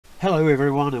Hello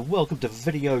everyone and welcome to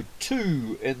video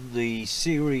 2 in the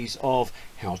series of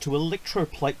how to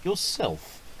electroplate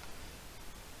yourself.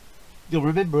 You'll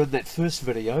remember in that first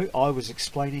video I was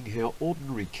explaining how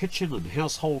ordinary kitchen and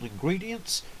household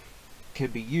ingredients can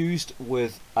be used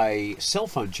with a cell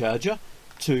phone charger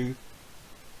to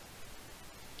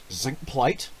zinc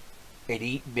plate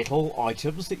any metal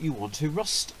items that you want to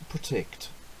rust protect.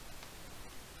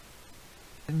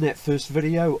 In that first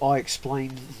video I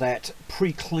explained that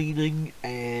pre-cleaning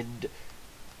and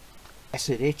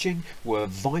acid etching were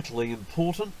vitally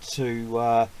important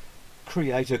to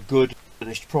create a good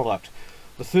finished product.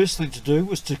 The first thing to do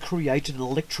was to create an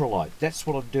electrolyte. That's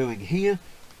what I'm doing here,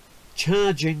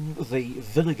 charging the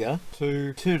vinegar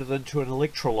to turn it into an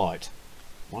electrolyte.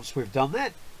 Once we've done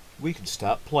that, we can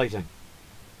start plating.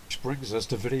 Which brings us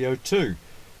to video 2.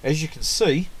 As you can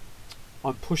see,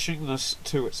 I'm pushing this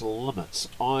to its limits.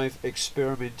 I've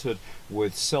experimented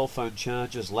with cell phone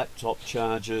chargers, laptop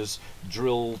chargers,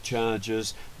 drill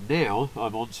chargers. Now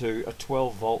I'm onto a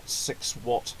 12 volt 6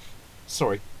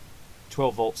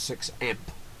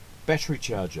 amp battery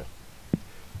charger,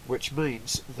 which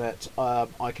means that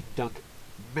I can dunk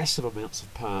massive amounts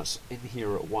of parts in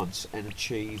here at once and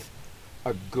achieve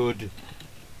a good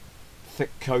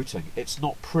thick coating. It's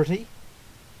not pretty.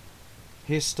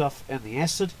 Here's stuff in the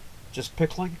acid just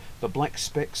pickling. The black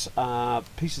specks are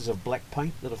pieces of black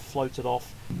paint that have floated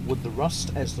off with the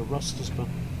rust as the rust has been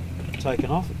taken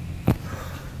off.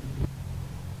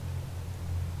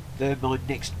 They're my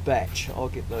next batch. I'll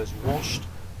get those washed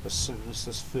as soon as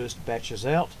this first batch is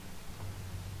out.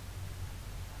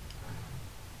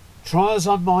 Try as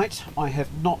I might, I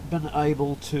have not been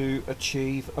able to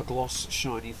achieve a gloss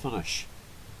shiny finish,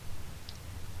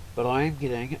 but I am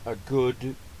getting a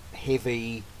good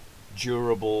heavy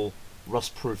durable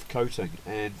rust-proof coating,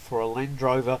 and for a Land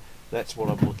Rover that's what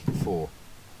I'm looking for.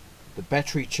 The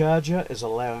battery charger is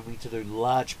allowing me to do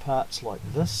large parts like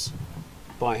this.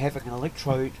 By having an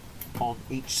electrode on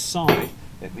each side,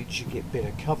 that means you get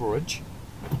better coverage.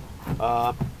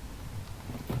 I'm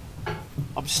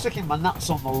sticking my nuts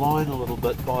on the line a little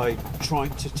bit by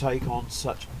trying to take on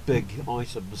such big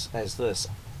items as this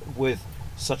with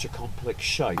such a complex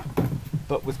shape.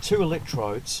 But with 2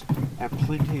 electrodes and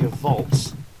plenty of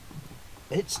volts,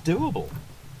 it's doable.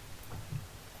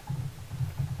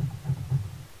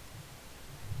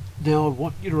 Now I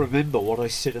want you to remember what I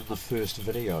said in the first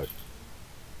video.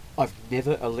 I've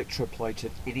never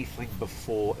electroplated anything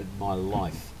before in my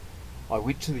life. I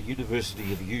went to the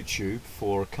University of YouTube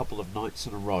for a couple of nights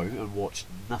in a row and watched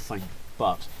nothing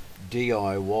but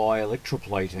DIY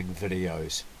electroplating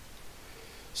videos.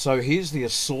 So here's the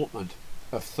assortment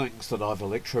of things that I've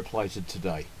electroplated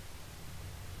today.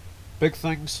 Big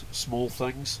things, small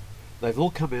things, they've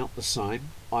all come out the same.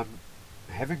 I'm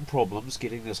having problems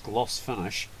getting this gloss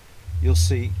finish. You'll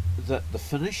see that the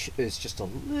finish is just a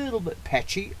little bit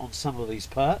patchy on some of these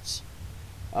parts.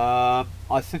 I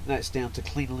think that's down to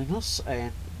cleanliness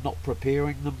and not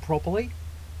preparing them properly.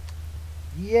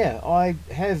 Yeah, I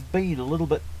have been a little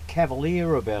bit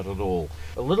cavalier about it all.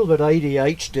 A little bit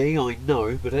ADHD, I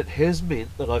know, but it has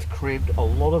meant that I've crammed a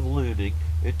lot of learning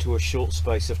into a short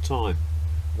space of time.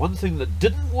 One thing that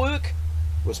didn't work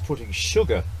was putting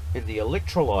sugar in the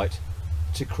electrolyte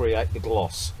to create the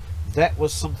gloss. That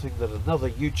was something that another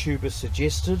YouTuber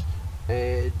suggested,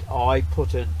 and I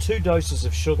put in 2 doses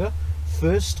of sugar.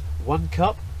 First 1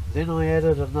 cup, then I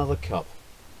added another cup.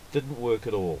 Didn't work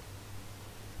at all.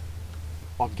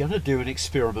 I'm going to do an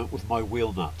experiment with my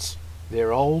wheel nuts.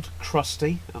 They're old,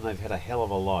 crusty, and they've had a hell of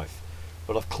a life.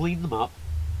 But I've cleaned them up,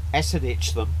 acid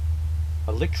etched them,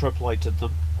 electroplated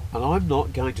them, and I'm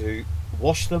not going to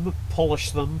wash them,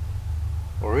 polish them,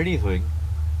 or anything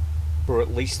for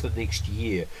at least the next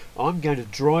year. I'm going to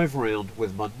drive around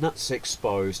with my nuts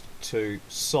exposed to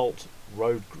salt,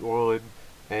 road grime,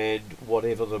 and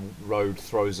whatever the road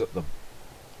throws at them.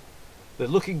 They're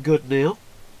looking good now.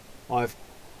 I've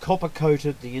copper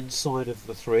coated the inside of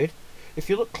the thread. If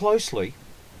you look closely,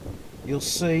 you'll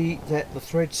see that the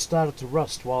thread started to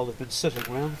rust while they've been sitting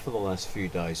around for the last few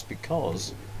days,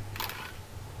 because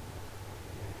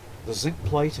the zinc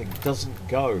plating doesn't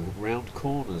go round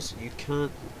corners. You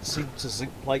can't seem to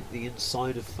zinc plate the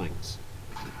inside of things.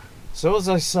 So as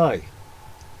I say,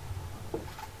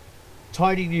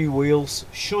 tidy new wheels,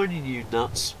 shiny new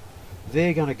nuts,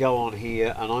 they're going to go on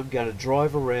here, and I'm going to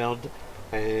drive around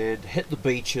and hit the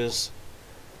beaches,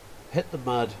 hit the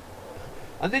mud,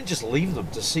 and then just leave them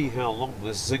to see how long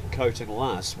this zinc coating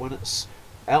lasts when it's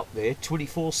out there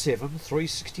 24/7,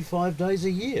 365 days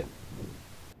a year.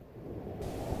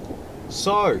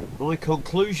 So, my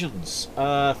conclusions,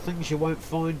 things you won't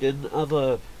find in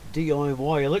other DIY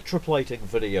electroplating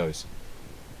videos.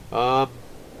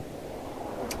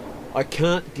 I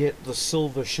can't get the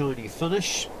silver shiny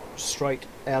finish straight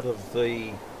out of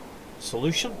the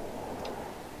solution,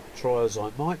 try as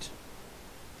I might,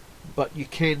 but you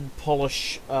can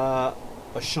polish a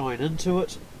shine into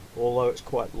it, although it's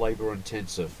quite labour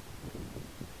intensive.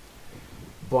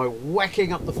 By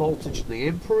whacking up the voltage and the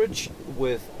amperage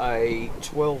with a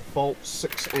 12 volt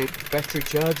 6 amp battery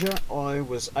charger, I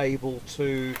was able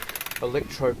to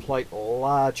electroplate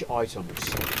large items,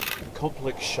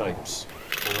 complex shapes.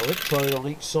 An electrode on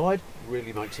each side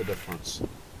really makes a difference.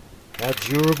 How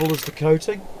durable is the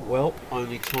coating? Well,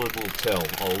 only time will tell.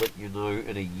 I'll let you know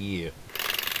in a year.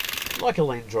 Like a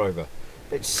Land Rover,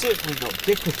 it's certainly not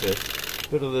decorative,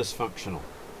 but it is functional.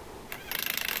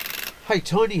 Hey,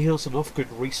 Tiny House and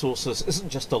Off-Grid Resources isn't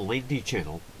just a Landy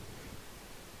channel.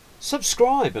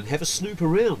 Subscribe and have a snoop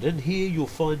around. In here you'll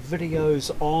find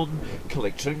videos on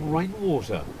collecting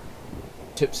rainwater,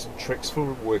 tips and tricks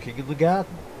for working in the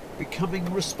garden,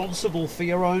 becoming responsible for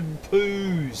your own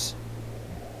poos,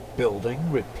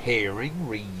 building, repairing,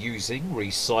 reusing,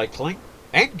 recycling,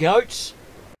 and goats.